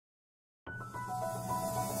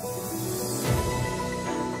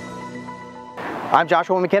I'm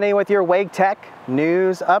Joshua McKinney with your WakeTech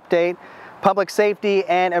news update. Public safety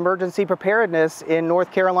and emergency preparedness in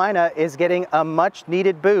North Carolina is getting a much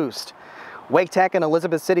needed boost. WakeTech and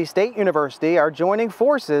Elizabeth City State University are joining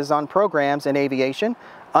forces on programs in aviation,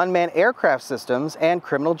 unmanned aircraft systems, and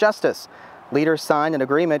criminal justice. Leaders signed an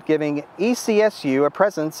agreement giving ECSU a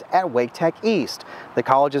presence at WakeTech East, the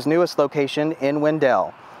college's newest location in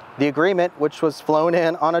Wendell. The agreement, which was flown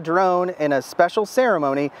in on a drone in a special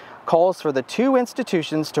ceremony, calls for the two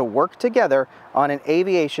institutions to work together on an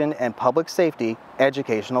aviation and public safety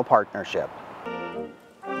educational partnership.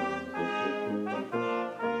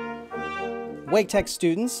 WakeTech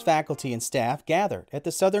students, faculty, and staff gathered at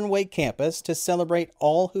the Southern Wake campus to celebrate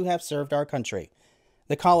all who have served our country.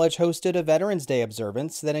 The college hosted a Veterans Day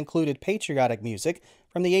observance that included patriotic music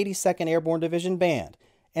from the 82nd Airborne Division Band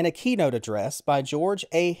and a keynote address by George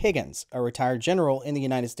A. Higgins, a retired general in the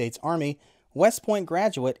United States Army, West Point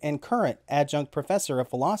graduate, and current adjunct professor of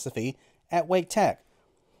philosophy at WakeTech.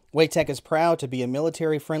 WakeTech is proud to be a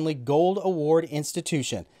military-friendly Gold Award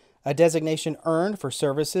institution, a designation earned for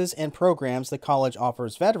services and programs the college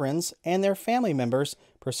offers veterans and their family members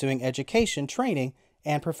pursuing education, training,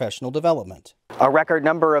 and professional development. A record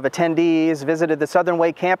number of attendees visited the Southern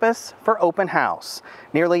Wake campus for open house.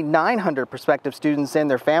 Nearly 900 prospective students and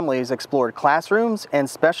their families explored classrooms and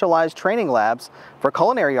specialized training labs for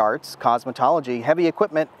culinary arts, cosmetology, heavy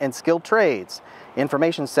equipment, and skilled trades.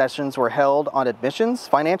 Information sessions were held on admissions,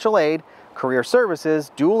 financial aid, career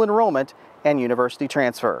services, dual enrollment, and university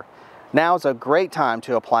transfer. Now's a great time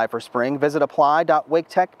to apply for spring. Visit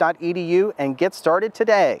apply.waketech.edu and get started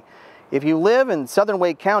today. If you live in Southern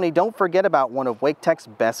Wake County, don't forget about one of WakeTech's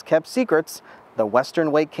best-kept secrets, the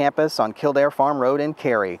Western Wake campus on Kildaire Farm Road in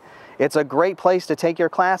Cary. It's a great place to take your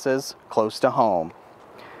classes close to home.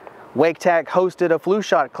 WakeTech hosted a flu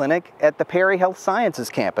shot clinic at the Perry Health Sciences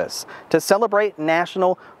campus to celebrate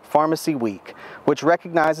National Pharmacy Week, which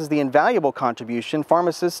recognizes the invaluable contribution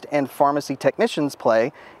pharmacists and pharmacy technicians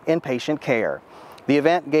play in patient care. The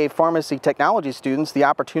event gave pharmacy technology students the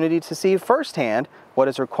opportunity to see firsthand what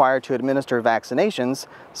is required to administer vaccinations,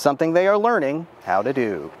 something they are learning how to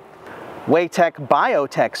do. WakeTech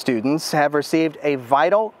biotech students have received a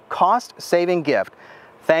vital cost-saving gift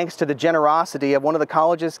thanks to the generosity of one of the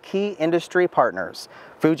college's key industry partners,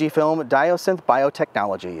 Fujifilm Diosynth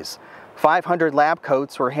Biotechnologies. 500 lab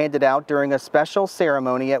coats were handed out during a special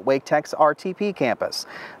ceremony at WakeTech's RTP campus.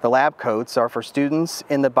 The lab coats are for students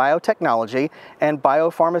in the biotechnology and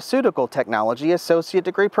biopharmaceutical technology associate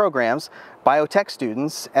degree programs, biotech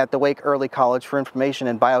students at the Wake Early College for Information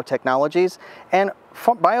and Biotechnologies, and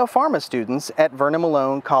biopharma students at Vernon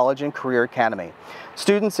Malone College and Career Academy.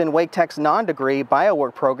 Students in WakeTech's non-degree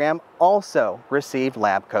biowork program also received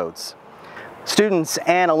lab coats. Students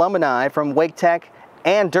and alumni from WakeTech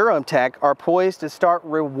and Durham Tech are poised to start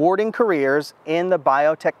rewarding careers in the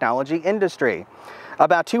biotechnology industry.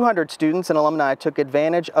 About 200 students and alumni took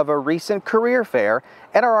advantage of a recent career fair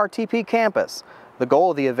at our RTP campus. The goal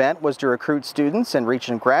of the event was to recruit students and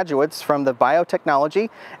recent graduates from the biotechnology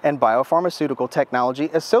and biopharmaceutical technology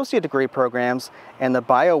associate degree programs and the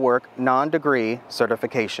biowork non-degree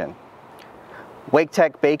certification.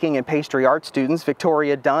 WakeTech baking and pastry art students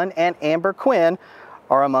Victoria Dunn and Amber Quinn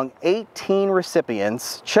are among 18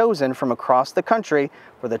 recipients chosen from across the country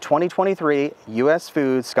for the 2023 U.S.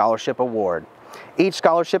 Food Scholarship Award. Each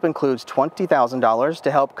scholarship includes $20,000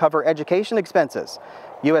 to help cover education expenses.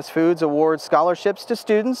 U.S. Foods awards scholarships to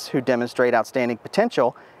students who demonstrate outstanding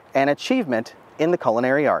potential and achievement in the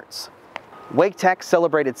culinary arts. WakeTech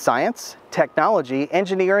celebrated science, technology,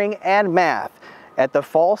 engineering, and math at the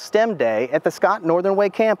Fall STEM Day at the Scott Northern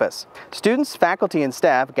Wake campus. Students, faculty, and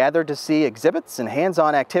staff gathered to see exhibits and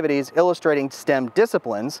hands-on activities illustrating STEM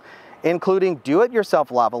disciplines, including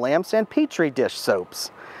do-it-yourself lava lamps and Petri dish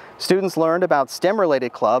soaps. Students learned about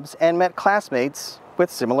STEM-related clubs and met classmates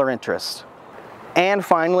with similar interests. And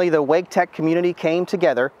finally, the WakeTech community came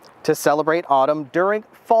together to celebrate autumn during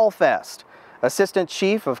Fall Fest. Assistant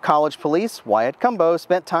Chief of College Police Wyatt Cumbo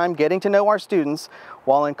spent time getting to know our students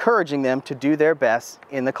while encouraging them to do their best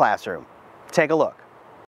in the classroom. Take a look.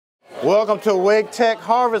 Welcome to WakeTech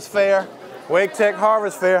Harvest Fair. WakeTech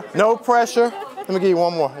Harvest Fair. No pressure. Let me give you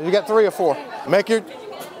one more. You got 3 or 4. Make your...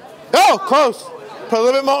 Oh, close. Put a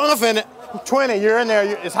little bit more oomph in it. 20, you're in there.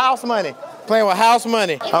 It's house money. Playing with house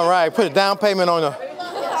money. All right, put a down payment on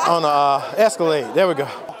the Escalade. There we go.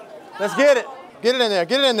 Let's get it. Get it in there.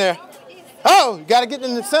 Get it in there. Oh, you got to get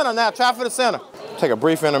in the center now. Try for the center. Take a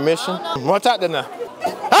brief intermission. Watch out there now.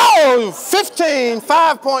 Oh, 15.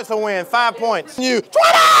 5 points a win. 5 points. You 20!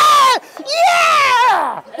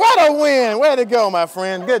 Yeah! What a win. Way to go, my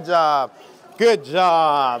friend. Good job. Good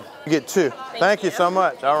job. You get 2. Thank you so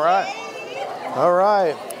much. All right. All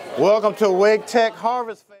right. Welcome to WakeTech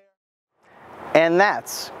Harvest Fair. And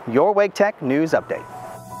that's your WakeTech News Update.